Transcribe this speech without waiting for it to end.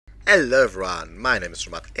Hello everyone, my name is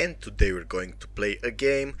Drewmatth and today we're going to play a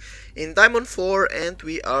game in Diamond 4 and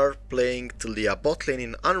we are playing Taliyah bot lane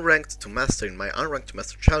in Unranked to Master in my Unranked to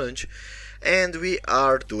Master challenge, and we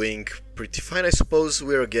are doing pretty fine I suppose.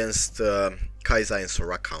 We're against Kai'Sa and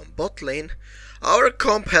Soraka on bot lane. Our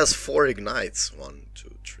comp has 4 ignites, 1,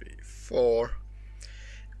 2, 3, 4,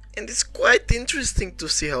 and it's quite interesting to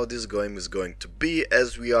see how this game is going to be,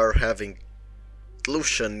 as we are having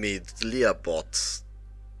Lucian mid, Taliyah bot.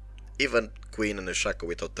 Even Queen and a Shaco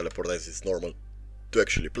without teleport, as it's normal to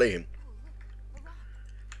actually play him.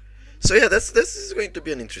 So yeah, this is going to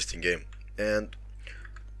be an interesting game, and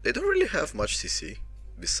they don't really have much CC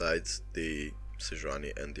besides the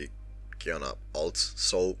Sejuani and the Qiyana ults.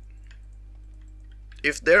 So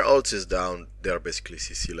if their ults is down, they are basically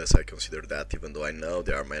CC-less. I consider that, even though I know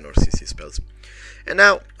there are minor CC spells. And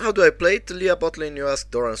now, how do I play? Taliyah bot lane, you ask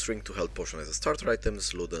Doran's Ring to help potion as a starter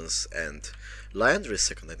items, Ludens and Liandry's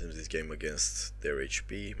second item in this game against their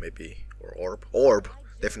HP, maybe, or Orb. Orb!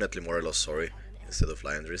 Definitely Morelos, sorry, instead of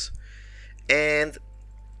Liandry's. And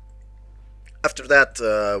after that,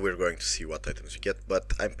 we're going to see what items we get,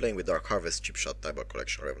 but I'm playing with Dark Harvest, Chip Shot, Taiba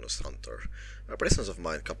Collection, Ravenous Hunter, Presence of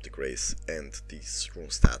Mind, Coptic Race, and these rune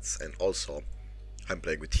stats. And also, I'm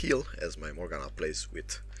playing with Heal, as my Morgana plays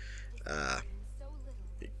with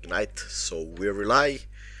Ignite, so we rely,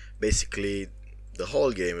 basically, the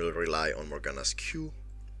whole game will rely on Morgana's Q,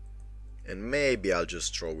 and maybe I'll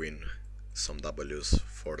just throw in some W's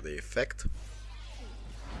for the effect.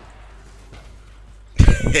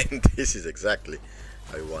 And this is exactly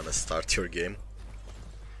how you wanna start your game.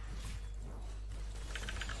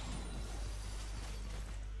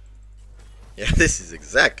 Yeah, this is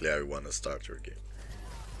exactly how you wanna start your game.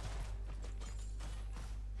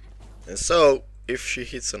 And so, if she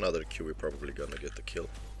hits another Q, we're probably gonna get a kill.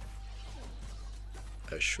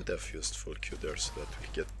 I should have used full Q there so that we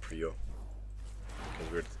get Prio.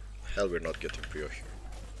 Because we're not getting Prio here.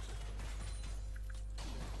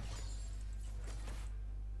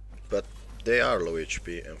 But they are low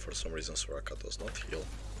HP, and for some reason Soraka does not heal.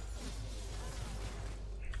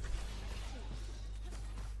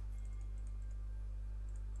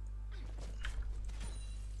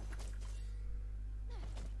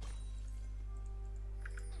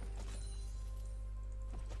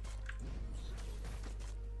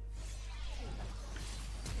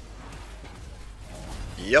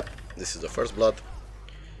 Yep, this is the first blood.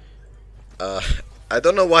 I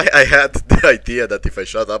don't know why I had the idea that if I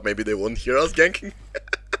shut up, maybe they won't hear us ganking.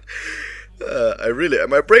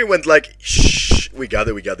 My brain went like, shh, we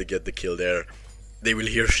gotta get the kill there. They will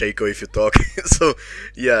hear Shaco if you talk. So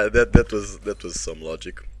yeah, that was some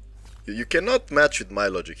logic. You cannot match with my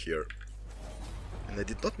logic here. And I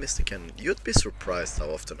did not miss the cannon. You'd be surprised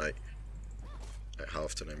how often I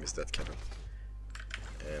miss that cannon.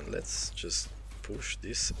 And let's just push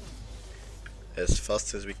this as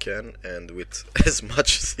fast as we can and with as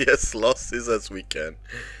much CS losses as we can.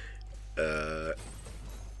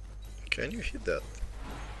 Can you hit that?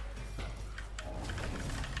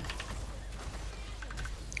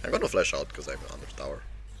 I'm gonna flash out because I'm under tower.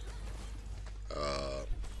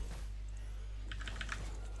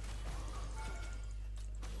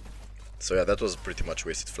 So yeah, that was pretty much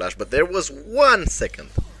wasted flash, but there was 1 second,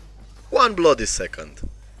 1 bloody second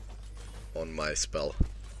on my spell.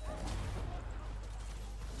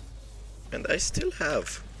 And I still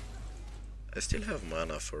have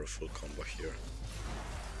mana for a full combo here.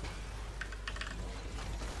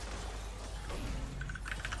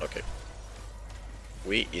 Okay.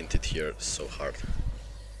 We inted here so hard.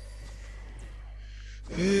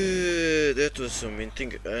 That was some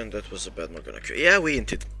inting, and that was a bad Morgana Q. Yeah, we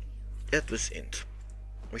inted. That was int.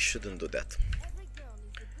 We shouldn't do that.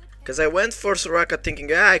 Because I went for Soraka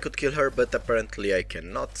thinking I could kill her, but apparently I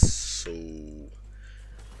cannot, so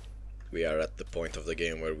we are at the point of the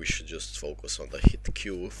game where we should just focus on the hit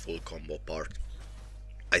Q full combo part.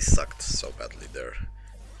 I sucked so badly there.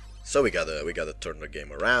 So we gotta turn the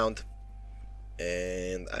game around.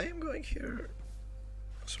 And I am going here.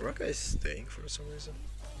 Soraka is staying for some reason.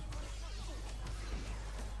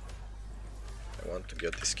 I want to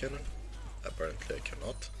get this cannon. Apparently I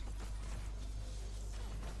cannot.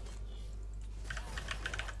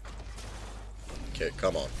 Okay,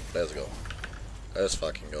 come on, let's go. Let's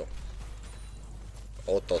fucking go.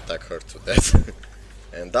 Auto attack her to death.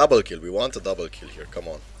 And double kill, we want a double kill here, come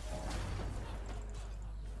on.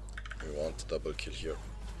 We want a double kill here.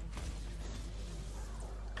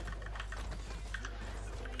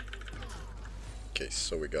 Okay,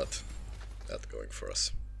 so we got that going for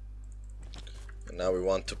us. And now we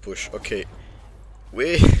want to push. Okay,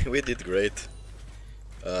 we did great.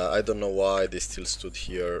 I don't know why they still stood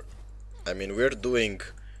here I mean, we're doing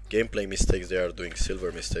gameplay mistakes, they are doing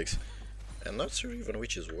silver mistakes. And not sure even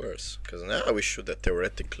which is worse, because now we should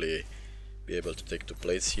theoretically be able to take 2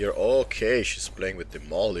 plates here. Okay, she's playing with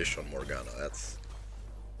Demolish on Morgana.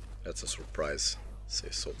 That's a surprise, so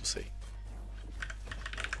to say.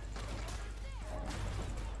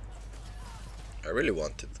 I really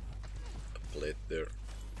wanted a plate there.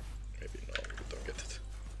 Maybe no, we don't get it.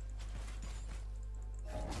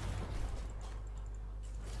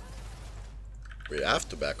 We have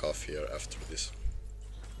to back off here after this.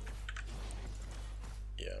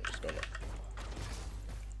 Yeah, I'm just gonna...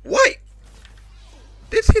 Why?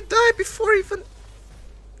 Did he die before even...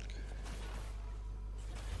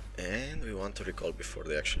 And we want to recall before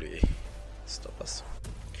they actually stop us.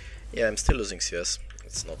 Yeah, I'm still losing CS.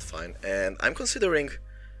 It's not fine. And I'm considering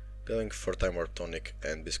going for Time War Tonic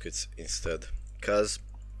and Biscuits instead. Because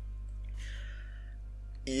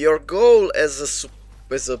your goal as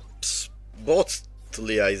a bot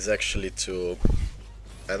Taliyah is actually to,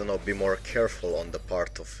 I don't know, be more careful on the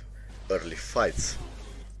part of early fights.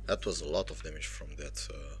 That was a lot of damage from that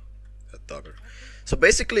dagger. So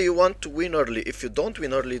basically you want to win early. If you don't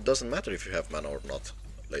win early, it doesn't matter if you have mana or not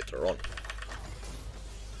later on.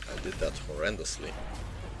 I did that horrendously.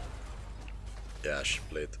 Yeah, she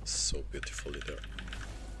played so beautifully there.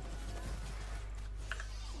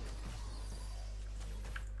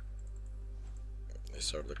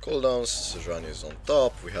 These are the cooldowns. Sejuani is on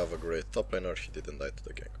top. We have a great top laner. He didn't die to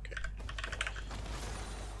the gank. Okay.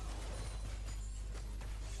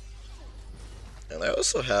 And I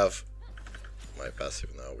also have my passive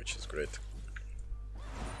now, which is great.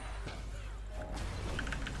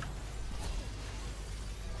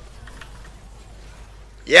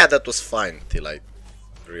 Yeah, that was fine till I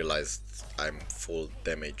realized I'm full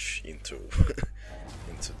damage into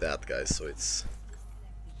into that guy, so it's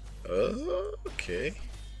okay.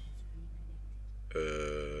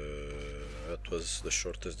 That was the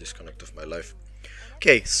shortest disconnect of my life.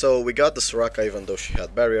 Okay, so we got the Soraka even though she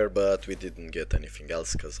had barrier, but we didn't get anything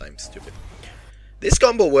else because I'm stupid. This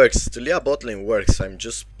combo works, Taliyah bot lane works, I'm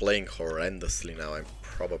just playing horrendously now, I'm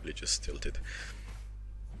probably just tilted.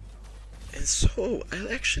 And so,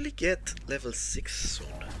 I'll actually get level 6 soon.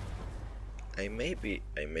 I maybe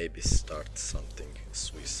start something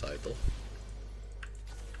suicidal.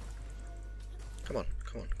 Come on,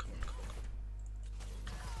 come on, come on, come on.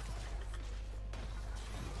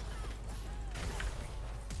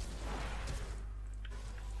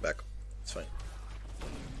 Back, it's fine.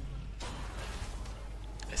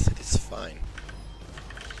 I said it's fine.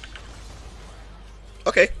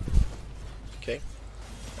 Okay. Okay.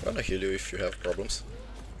 I'm gonna heal you if you have problems.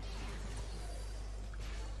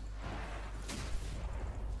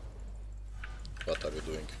 What are you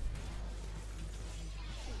doing?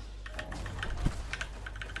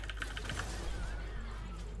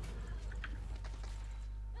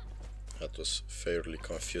 That was fairly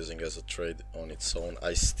confusing as a trade on its own.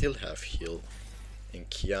 I still have heal, and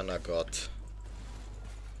Kiana got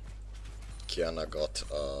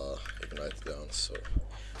ignite down. So,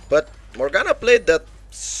 but Morgana played that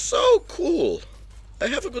so cool. I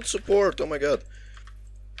have a good support. Oh my god,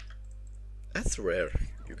 that's rare.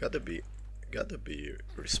 You gotta be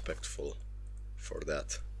respectful for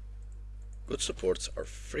that. Good supports are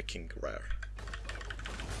freaking rare.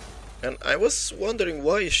 And I was wondering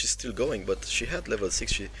why is she still going, but she had level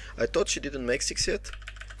 6. I thought she didn't make 6 yet,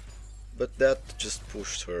 but that just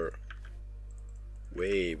pushed her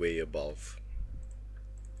way above.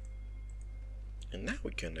 And now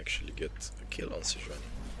we can actually get a kill on Sejuani.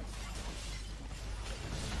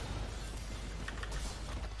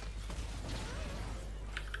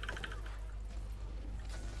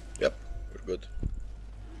 Yep, we're good.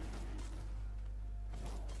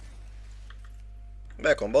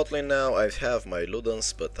 Back on bot lane now. I have my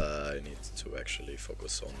Ludens, but I need to actually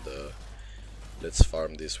focus on the... Let's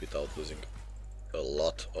farm this without losing a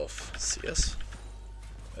lot of CS.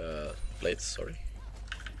 Plates, sorry.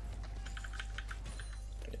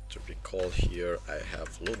 I need to recall here. I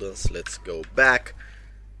have Ludens. Let's go back.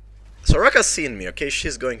 Soraka's seen me, okay?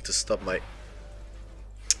 She's going to stop my...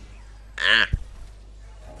 Ah!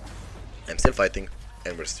 I'm still fighting,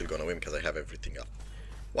 and we're still gonna win because I have everything up.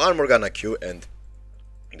 One Morgana Q and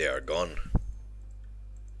they are gone.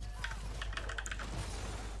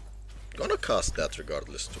 Gonna cast that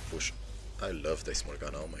regardless to push. I love this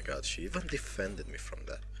Morgana, oh my god, she even defended me from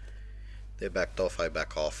that. They backed off, I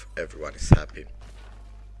back off, everyone is happy.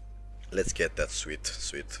 Let's get that sweet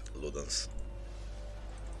Ludens.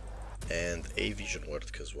 And a vision word,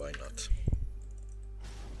 because why not?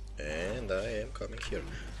 And I am coming here.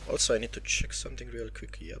 Also, I need to check something real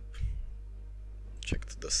quick. Yep.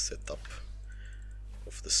 checked the setup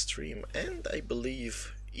of the stream, and I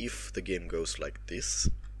believe if the game goes like this,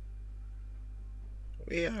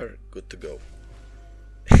 we are good to go.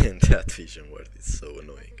 And that vision word is so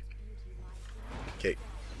annoying. Okay.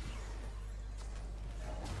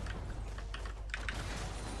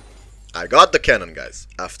 I got the cannon, guys.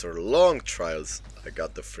 After long trials, I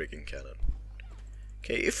got the freaking cannon.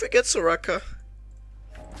 Okay, if we get Soraka,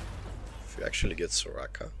 if we actually get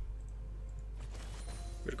Soraka,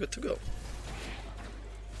 we're good to go.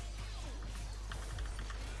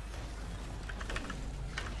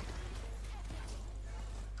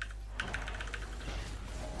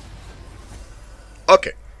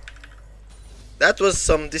 Okay. That was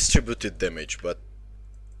some distributed damage, but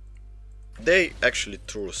they actually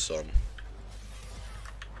threw some.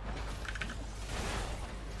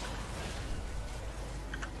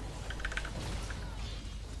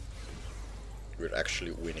 We're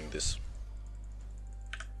actually winning this.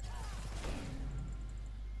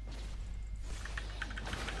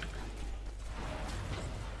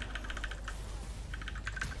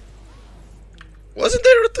 Wasn't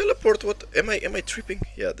there a teleport? What am I tripping?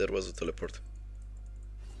 Yeah, there was a teleport.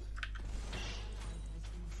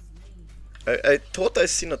 I thought I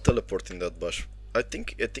seen a teleport in that bush. I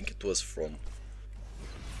think it was from.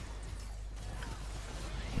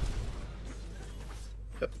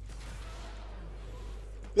 Yep.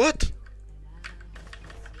 What?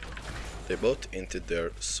 They both inted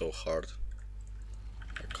there so hard.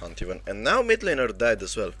 I can't even. And now mid laner died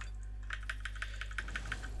as well.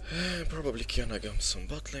 Probably Kiana got some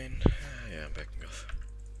bot lane. Yeah, I'm backing off.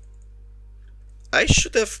 I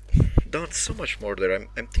should have done so much more there.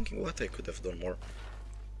 I'm thinking what I could have done more.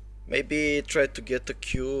 Maybe try to get a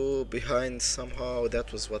Q behind somehow.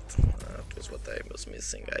 That was what I was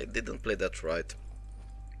missing. I didn't play that right.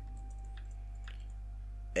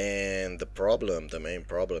 And the main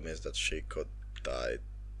problem is that Shaco died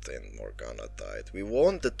and Morgana died. We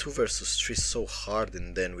won the 2 versus 3 so hard,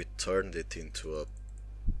 and then we turned it into a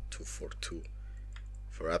 2-4-2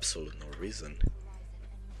 for absolute no reason.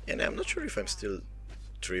 And I'm not sure if I'm still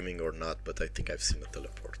dreaming or not, but I think I've seen a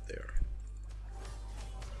teleport there.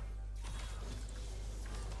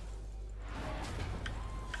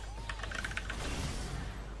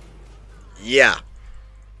 Yeah!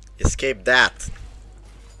 Escape that!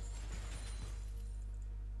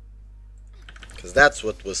 Because that's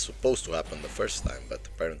what was supposed to happen the first time, but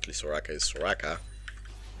apparently Soraka is Soraka.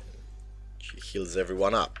 She heals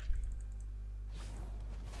everyone up.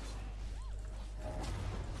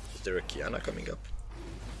 Is there a Kiana coming up?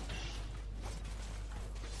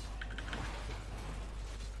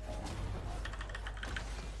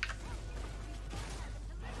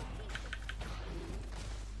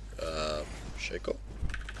 Shaco?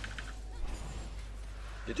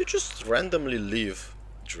 Did you just randomly leave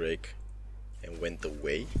Drake and went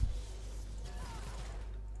away?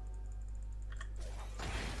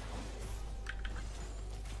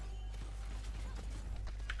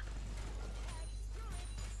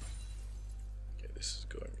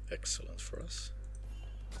 Excellent for us.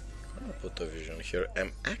 I'm gonna put a vision here.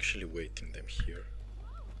 I'm actually waiting them here.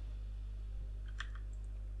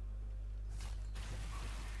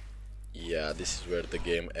 Yeah, this is where the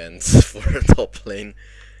game ends for top lane,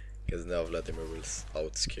 because now Vladimir will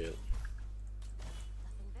outscale.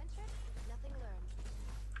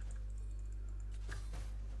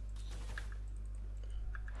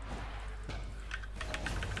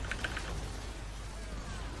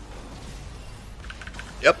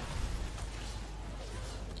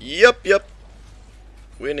 Yep.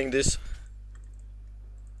 Winning this.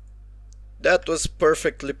 That was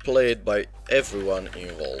perfectly played by everyone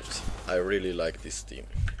involved. I really like this team.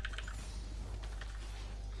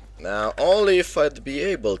 Now, only if I'd be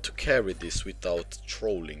able to carry this without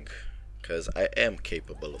trolling, because I am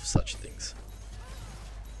capable of such things.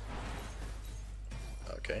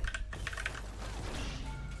 Okay.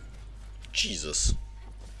 Jesus.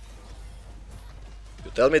 You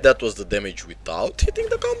tell me that was the damage without hitting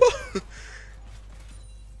the combo?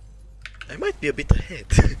 I might be a bit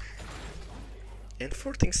ahead. And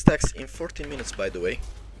 14 stacks in 14 minutes, by the way.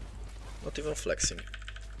 Not even flexing.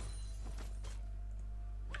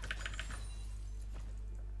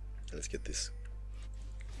 Let's get this.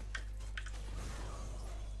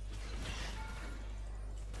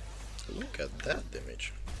 Look at that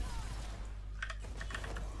damage.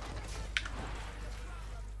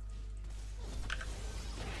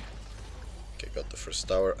 Got the first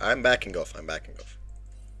tower. I'm backing off.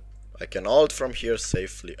 I can ult from here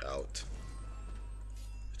safely out.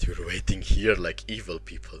 But you're waiting here like evil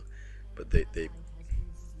people. But they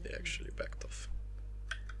actually backed off.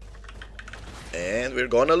 And we're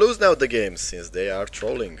gonna lose now the game since they are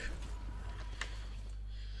trolling.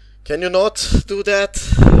 Can you not do that,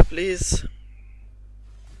 please?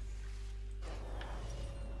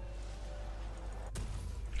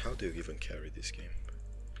 How do you even carry this game?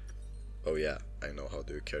 Oh yeah, I know how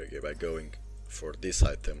do you carry it, by going for this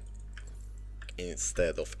item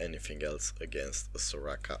instead of anything else against a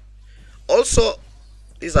Soraka. Also,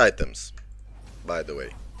 these items, by the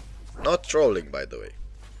way, not trolling by the way,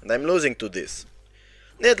 and I'm losing to this.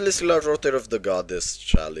 Needlessly large rotor of the goddess,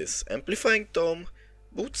 chalice, amplifying tome,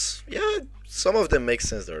 boots, yeah, some of them make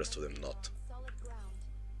sense, the rest of them not.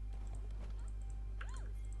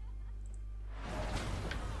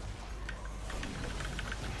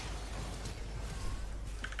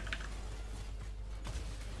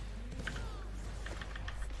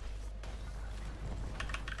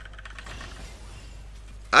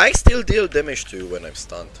 I still deal damage to you when I'm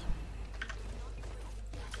stunned.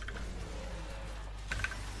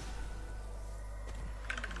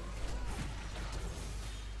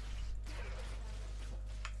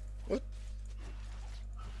 What?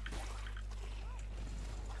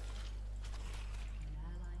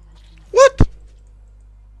 What?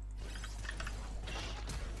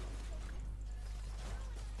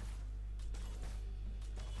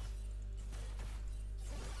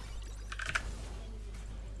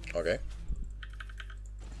 Okay.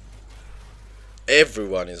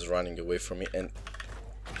 Everyone is running away from me, and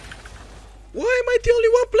why am I the only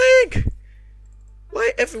one playing?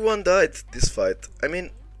 Why everyone died this fight? I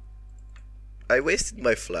mean, I wasted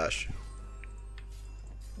my flash.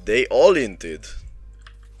 They all inted.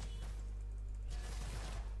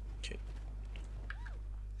 Okay.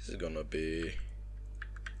 This is gonna be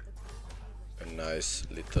a nice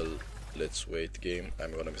little let's wait game.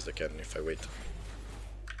 I'm gonna miss the cannon if I wait.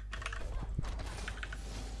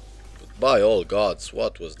 By all gods,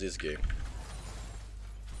 what was this game?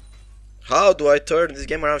 How do I turn this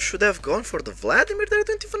game around? Should I have gone for the Vladimir there? I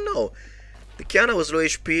don't even know. The Kiana was low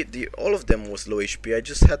HP, all of them was low HP, I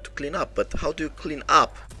just had to clean up. But how do you clean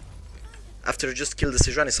up? After you just killed the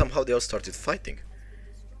Sejuani, somehow they all started fighting.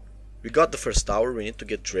 We got the first tower, we need to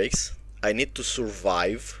get Drakes. I need to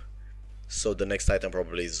survive. So the next item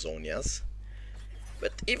probably is Zhonya's.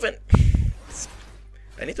 But even...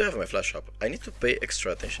 I need to have my flash up. I need to pay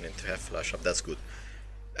extra attention and to have flash up. That's good.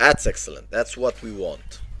 That's excellent. That's what we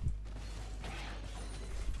want.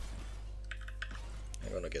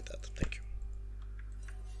 I'm gonna get that. Thank you.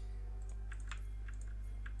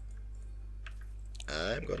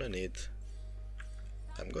 I'm gonna need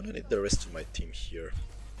the rest of my team here.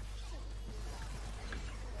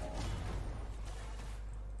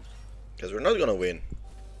 Because we're not gonna win.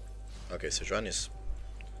 Okay, Sejuani is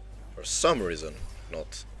for some reason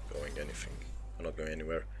not going anything, not going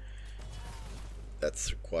anywhere.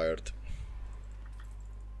 That's required.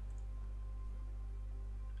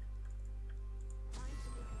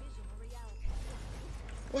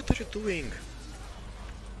 What are you doing?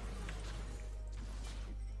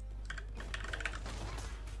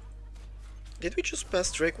 Did we just pass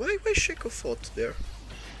Drake? Why Shaco fought there?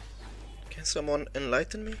 Can someone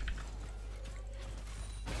enlighten me?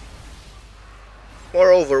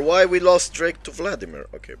 Moreover, why we lost Drake to Vladimir?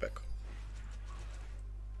 Okay, back.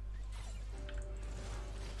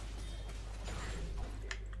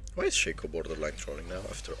 Why is Shaco borderline trolling now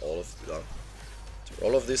after all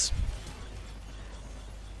of this?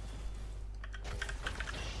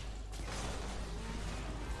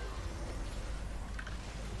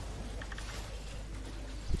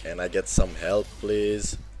 Can I get some help,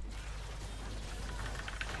 please?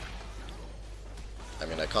 I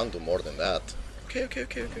mean, I can't do more than that. Okay.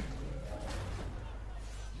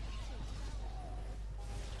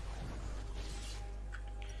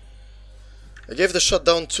 I gave the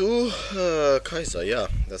shutdown to Kai'Sa, yeah,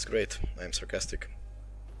 that's great. I'm sarcastic.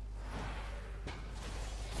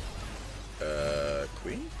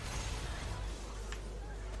 Queen?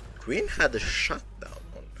 Queen had a shutdown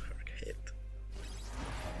on her head.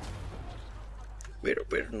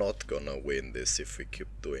 We're not gonna win this if we keep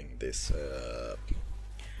doing this.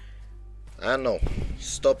 I don't know.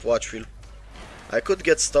 Stopwatch will... I could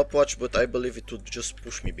get stopwatch, but I believe it would just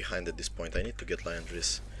push me behind at this point. I need to get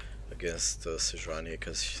Liandris against Sejuani,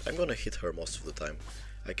 because I'm gonna hit her most of the time.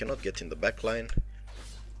 I cannot get in the back line.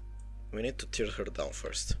 We need to tear her down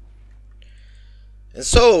first. And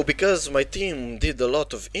so, because my team did a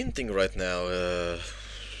lot of inting right now,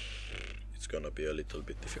 it's gonna be a little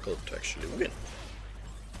bit difficult to actually win.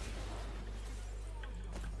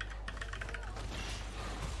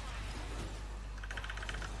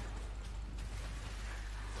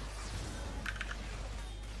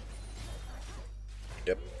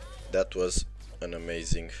 Yep, that was an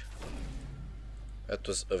amazing... That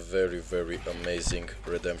was a very, very amazing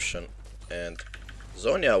redemption. And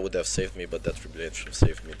Zonia would have saved me, but that redemption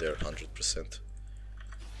saved me there 100%.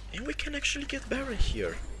 And we can actually get Baron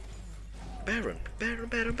here. Baron.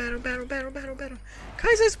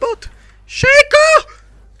 Kaiser's bot! Shaco!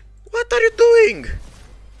 What are you doing?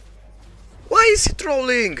 Why is he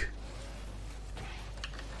trolling?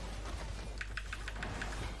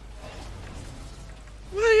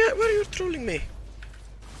 Why are you trolling me?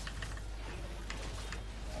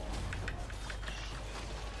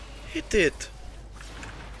 Hit it!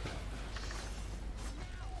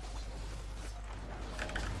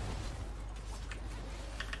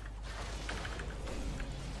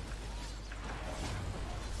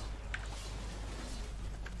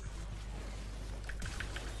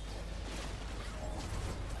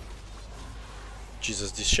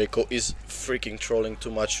 Jesus, this Shaco is freaking trolling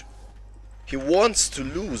too much. He wants to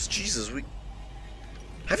lose. Jesus,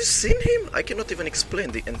 have you seen him? I cannot even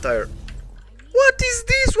explain the entire... What is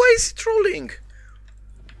this? Why is he trolling?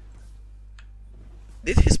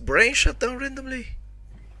 Did his brain shut down randomly?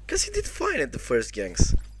 Because he did fine at the first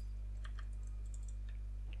ganks.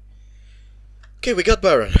 Okay, we got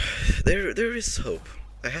Baron. There is hope.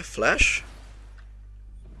 I have flash.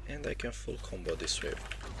 And I can full combo this wave.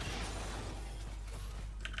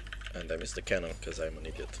 And I missed the cannon because I'm an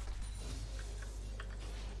idiot.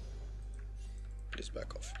 Please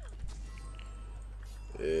back off.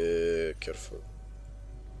 Careful.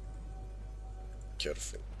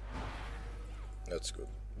 Careful. That's good.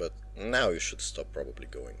 But now you should stop probably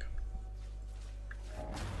going.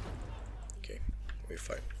 Okay, we're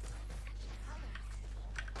fine.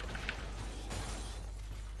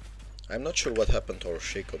 I'm not sure what happened to our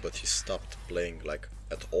Shaco, but he stopped playing like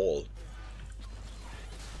at all.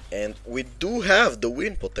 And we do have the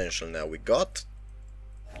win potential now. We got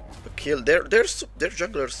a kill. Their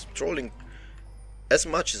jungler's trolling as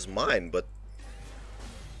much as mine, but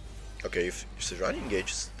okay, if Sejuani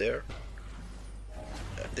engages there,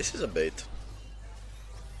 this is a bait.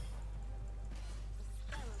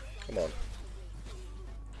 Come on,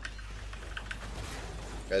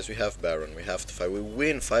 guys, we have Baron. We have to fight. We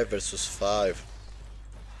win 5 versus 5.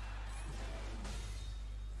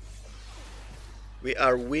 We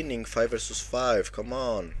are winning 5 versus 5. Come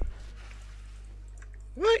on.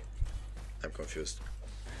 Why? I'm confused.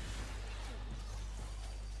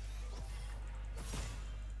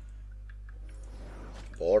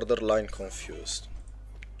 Borderline confused.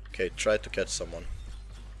 Okay, try to catch someone.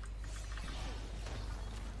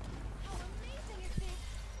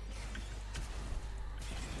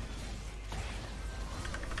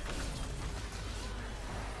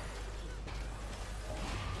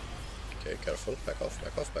 Okay, careful. Back off,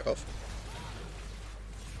 back off, back off.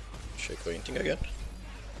 Shaco hinting again.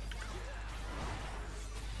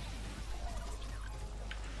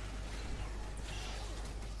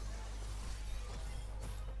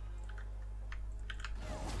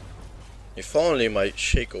 If only my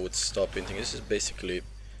Shaco would stop inting. This is basically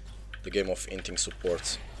the game of inting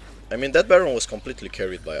supports. I mean, that Baron was completely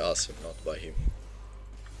carried by us and not by him.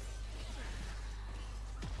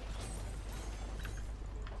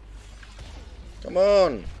 Come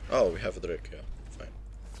on! Oh, we have a Drake, yeah, fine.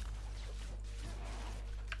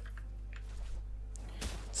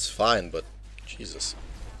 It's fine, but Jesus.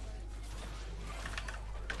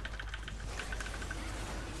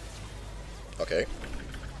 Okay.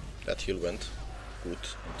 That heal went good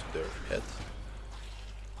into their head.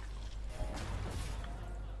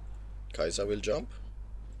 Kai'Sa will jump?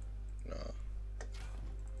 No.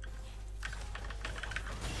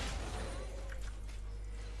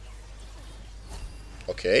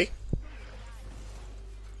 Okay.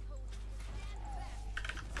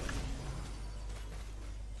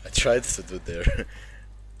 I tried to do their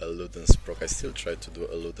Eluden's proc. I still tried to do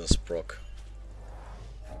Eluden's proc.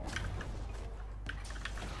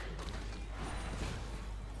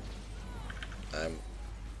 I'm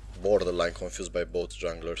borderline confused by both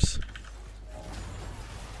junglers.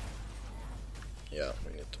 Yeah,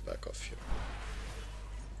 we need to back off here.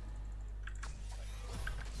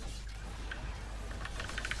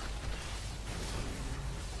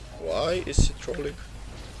 Why is he trolling?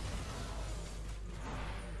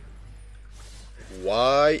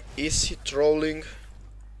 Why is he trolling?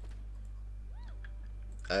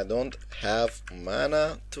 I don't have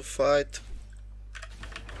mana to fight.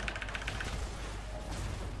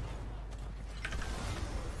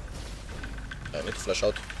 I need to flash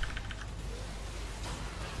out.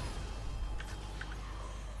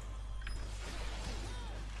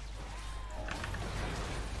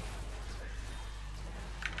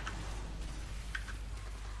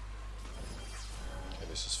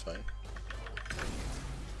 fine.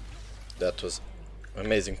 That was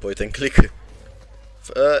amazing point and click.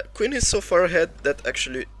 Queen is so far ahead that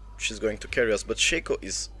actually she's going to carry us, but Shaco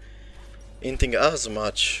is inting as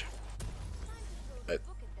much.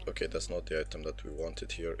 Okay, that's not the item that we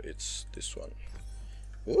wanted here, it's this one.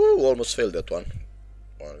 Ooh, almost failed that one.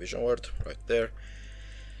 One vision ward, right there.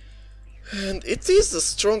 And it is a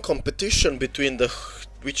strong competition between the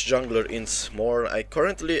which jungler ints more.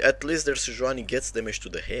 Currently, at least their Sejuani gets damage to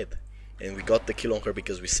the head. And we got the kill on her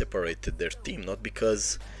because we separated their team, not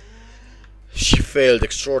because she failed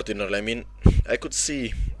extraordinarily. I mean, I could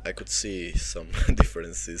see some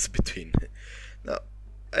differences between. Now,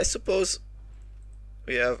 I suppose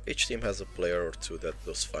each team has a player or two that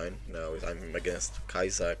does fine. Now I'm against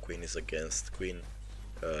Kai'Sa, Queen is against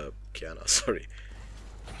Qiyana, sorry.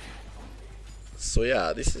 So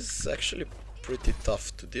yeah, this is actually pretty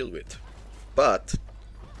tough to deal with. But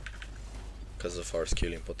because of our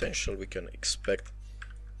scaling potential, we can expect.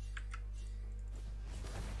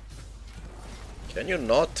 Can you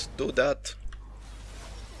not do that?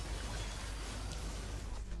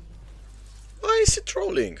 Why is he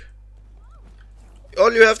trolling?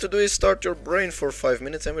 All you have to do is start your brain for 5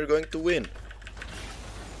 minutes and we're going to win.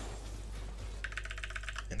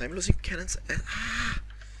 And I'm losing cannons.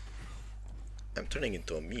 I'm turning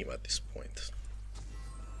into a meme at this point.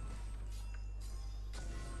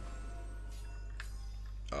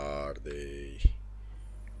 Are they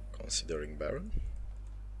considering Baron?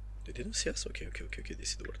 They didn't see us? Okay,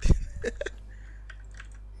 this is the word.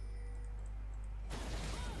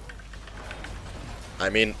 I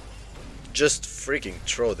mean, just freaking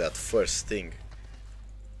throw that first thing.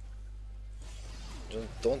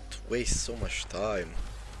 Don't waste so much time.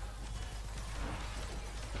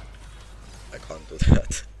 I can't do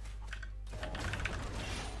that.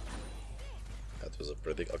 That was a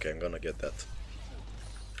predict. Okay, I'm gonna get that.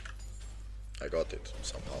 I got it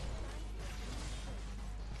somehow.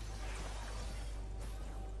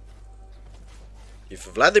 If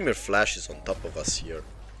Vladimir flashes on top of us here.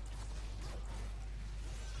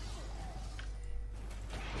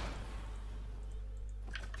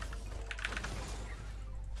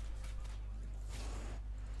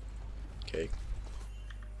 Okay.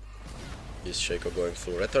 Is Shaco going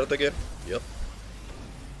full retard again? Yep.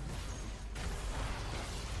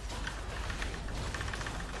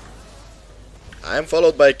 I am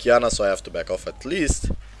followed by Qiyana, so I have to back off at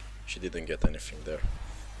least. She didn't get anything there.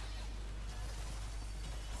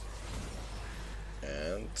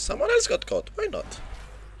 And someone else got caught. Why not?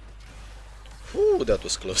 Whew, that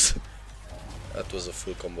was close. That was a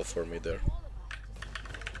full combo for me there.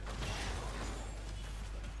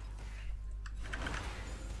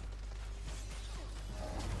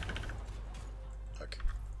 Okay.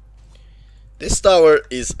 This tower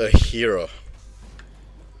is a hero.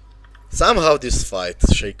 Somehow this fight,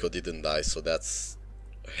 Shaco didn't die, so that's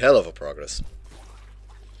a hell of a progress.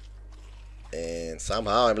 And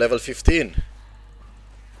somehow I'm level 15.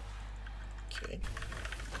 Okay.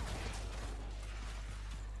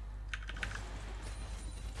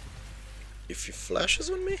 If he flashes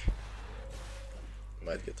on me,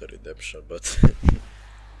 might get a redemption, but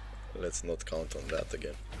let's not count on that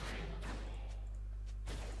again.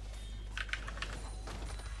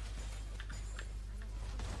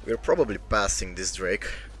 We're probably passing this Drake.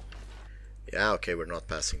 Yeah, okay, we're not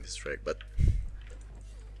passing this Drake, but we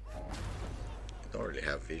don't really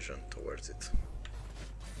have vision towards it.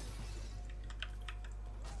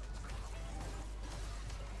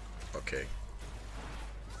 Okay.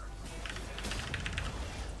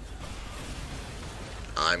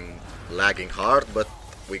 I'm lagging hard, but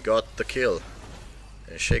we got the kill.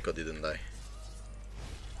 And Shaco didn't die.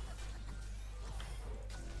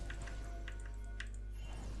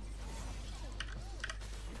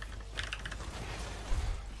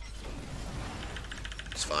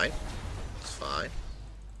 It's fine. It's fine.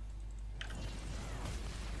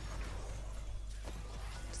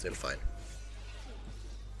 Still fine.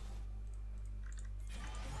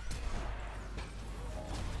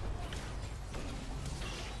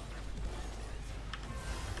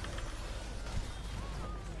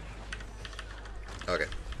 Okay.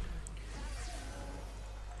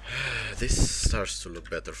 This starts to look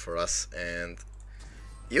better for us, and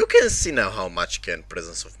you can see now how much can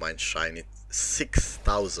Presence of Mind shine it.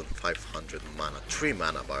 6,500 mana, 3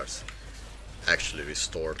 mana bars actually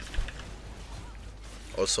restored.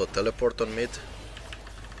 Also a teleport on mid,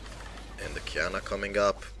 and the Qiyana coming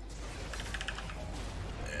up,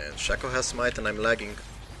 and Shaco has smite, and I'm lagging.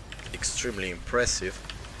 Extremely impressive,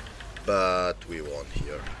 but we won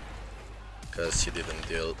here because he didn't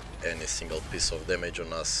deal any single piece of damage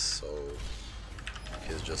on us, so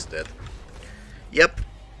He's just dead. Yep,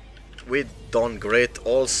 we done great.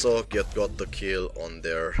 Also got the kill on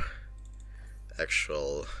their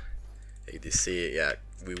actual ADC. Yeah,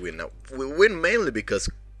 we win now. We win mainly because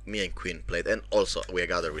me and Queen played, and also we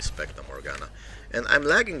gotta respect the Morgana. And I'm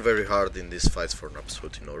lagging very hard in these fights for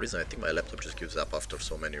absolutely no reason. I think my laptop just gives up after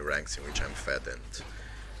so many ranks in which I'm fed, and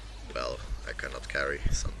well, I cannot carry.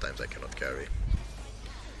 Sometimes I cannot carry.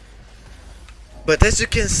 But as you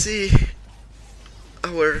can see,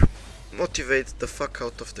 our motivate the fuck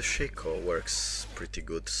out of the Shaco works pretty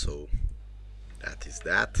good, so that is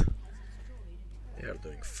that. They are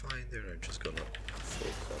doing fine there. I'm just gonna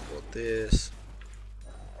full combo this.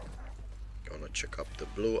 Gonna check up the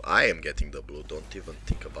blue. I am getting the blue, don't even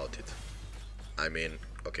think about it. I mean,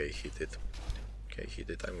 okay, hit it. Okay, hit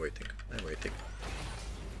it. I'm waiting. I'm waiting.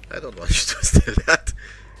 I don't want you to steal that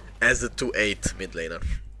as the 2-8 mid laner.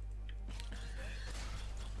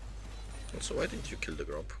 Also, why didn't you kill the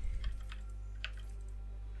Gromp?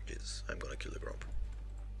 Jeez, I'm gonna kill the Gromp.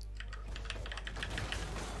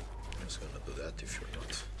 I'm just gonna do that if you're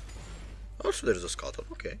not. Also, there's a Scuttle.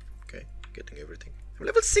 Okay, okay, getting everything. I'm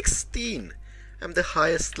level 16! I'm the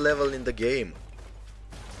highest level in the game.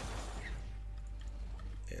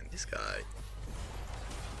 And this guy...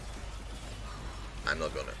 I'm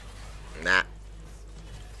not gonna... Nah.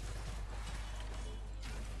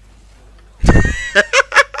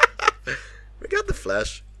 We got the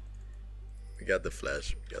flash. We got the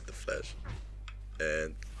flash. We got the flash.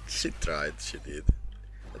 And she tried, she did.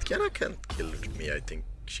 But Kiana can't kill me, I think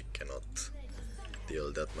she cannot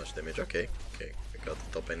deal that much damage. Okay, okay. We got the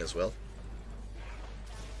top lane as well.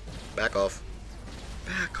 Back off.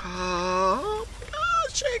 Back off! Ah,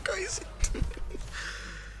 Shaco is it?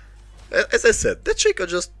 As I said, that Shaco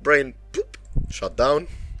just brain poop, shut down.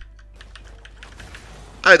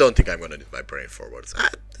 I don't think I'm gonna need my brain forwards.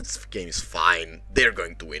 This game is fine. They're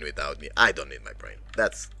going to win without me. I don't need my brain.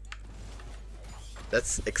 That's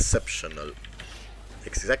exceptional.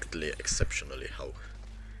 Exactly exceptionally how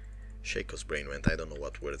Shaco's brain went. I don't know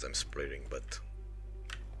what words I'm splitting, but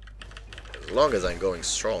as long as I'm going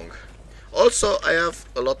strong. Also, I have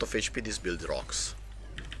a lot of HP. This build rocks.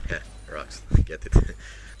 Heh, rocks. Get it?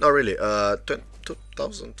 No, really.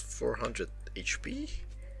 2400 HP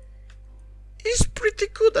is pretty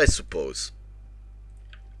good, I suppose.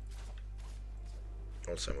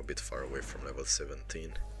 Also, I'm a bit far away from level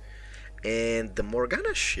 17. And the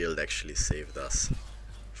Morgana shield actually saved us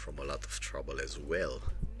from a lot of trouble as well.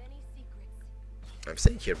 I'm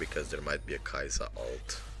saying here because there might be a Kai'Sa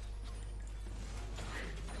ult.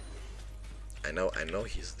 I know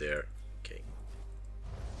he's there. Okay.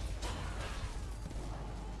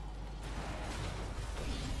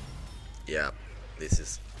 Yeah, this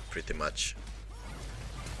is pretty much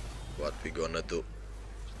what we're gonna do.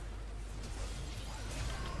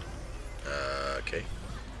 Okay.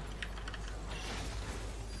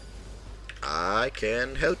 I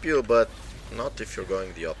can help you, but not if you're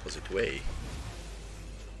going the opposite way.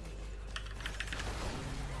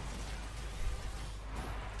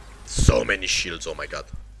 So many shields, oh my god.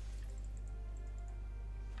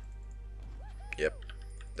 Yep,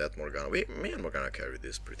 that Morgana. Me and Morgana carry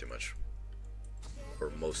this pretty much. Or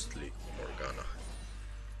mostly Morgana.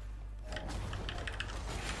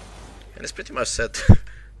 And it's pretty much sad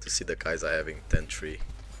to see the Kai'Sa having 10-3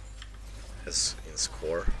 as in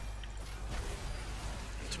score.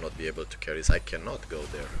 And to not be able to carry this. I cannot go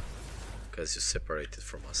there because you're separated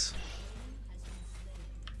from us.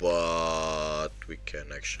 But we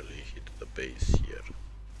can actually hit the base here.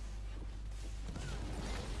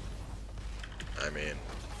 I mean,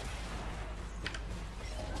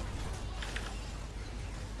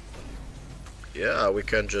 yeah, we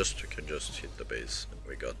can just hit the base.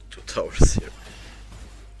 We got 2 towers here.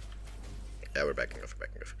 Yeah, we're backing off,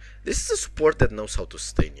 backing off. This is a support that knows how to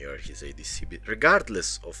stay near his ADC,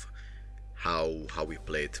 regardless of how we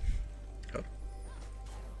played. Oh.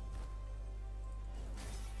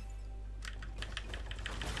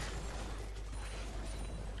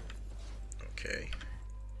 Okay.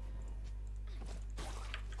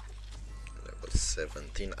 Level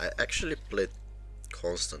 17. I actually played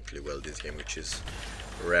constantly well this game, which is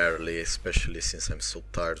rarely, especially since I'm so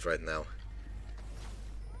tired right now.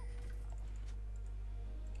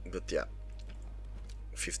 But yeah,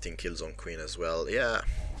 15 kills on Queen as well. Yeah,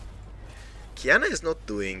 Kiana is not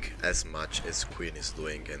doing as much as Queen is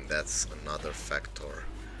doing, and that's another factor.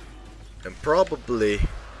 And probably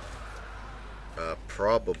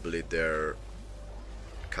their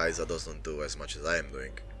Kai'Sa doesn't do as much as I am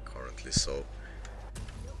doing currently. So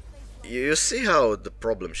you see how the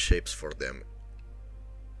problem shapes for them.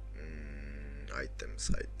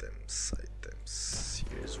 Items.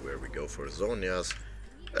 Here's where we go for Zonias.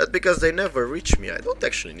 Because they never reach me, I don't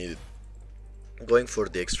actually need it. Going for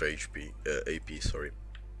the extra AP, sorry.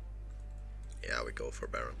 Yeah, we go for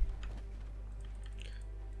Baron.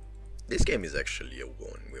 This game is actually a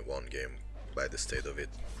one game by the state of it.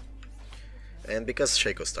 And because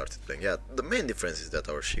Shaco started playing, yeah, the main difference is that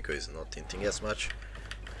our Shaco is not inting as much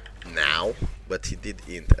now, but he did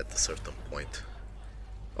int at a certain point.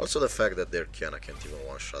 Also the fact that their Kiana can't even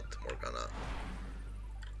one-shot Morgana.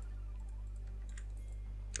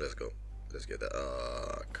 Let's go. Let's get that.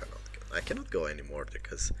 I cannot go anymore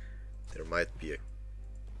because there might be a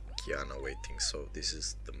Kiana waiting, so this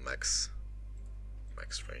is the max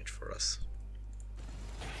range for us.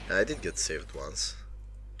 And I did get saved once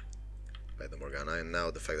by the Morgana, and now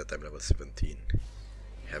the fact that I'm level 17,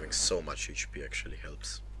 having so much HP actually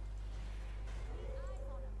helps.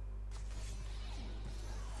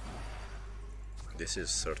 This is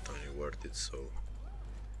certainly worth it, so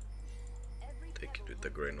take it with a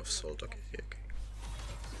grain of salt. Okay.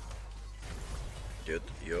 Dude,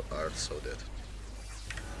 you are so dead.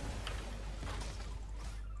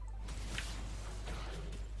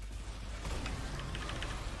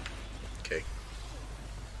 Okay.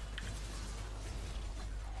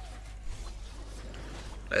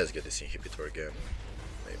 Let's get this inhibitor again.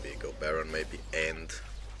 Maybe go Baron, maybe end.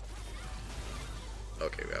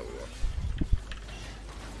 Okay, yeah, we won.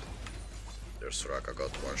 There's Soraka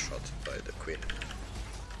got one shot by the queen.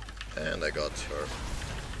 And I got her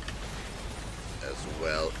as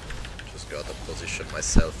well. Just gotta position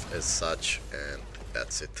myself as such, and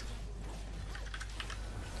that's it.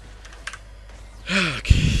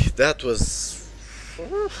 Okay, that was...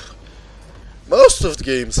 Most of the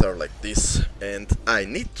games are like this, and I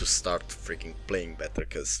need to start freaking playing better,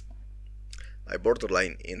 because I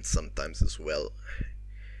borderline int sometimes as well.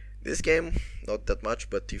 This game, not that much,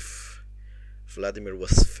 but if Vladimir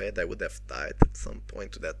was fed, I would have died at some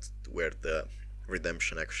point. That's where the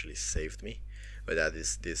redemption actually saved me. But that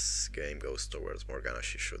is, this game goes towards Morgana.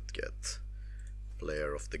 She should get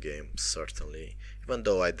player of the game, certainly. Even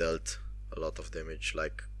though I dealt a lot of damage,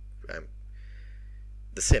 like I'm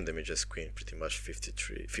the same damage as Queen, pretty much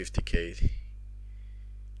 50k.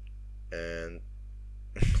 And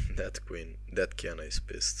that Queen, that Kiana is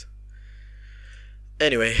pissed.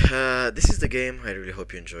 Anyway, this is the game. I really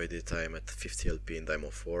hope you enjoyed it. I'm at 50 LP in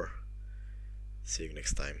Diamond 4. See you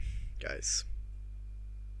next time, guys.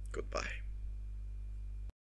 Goodbye.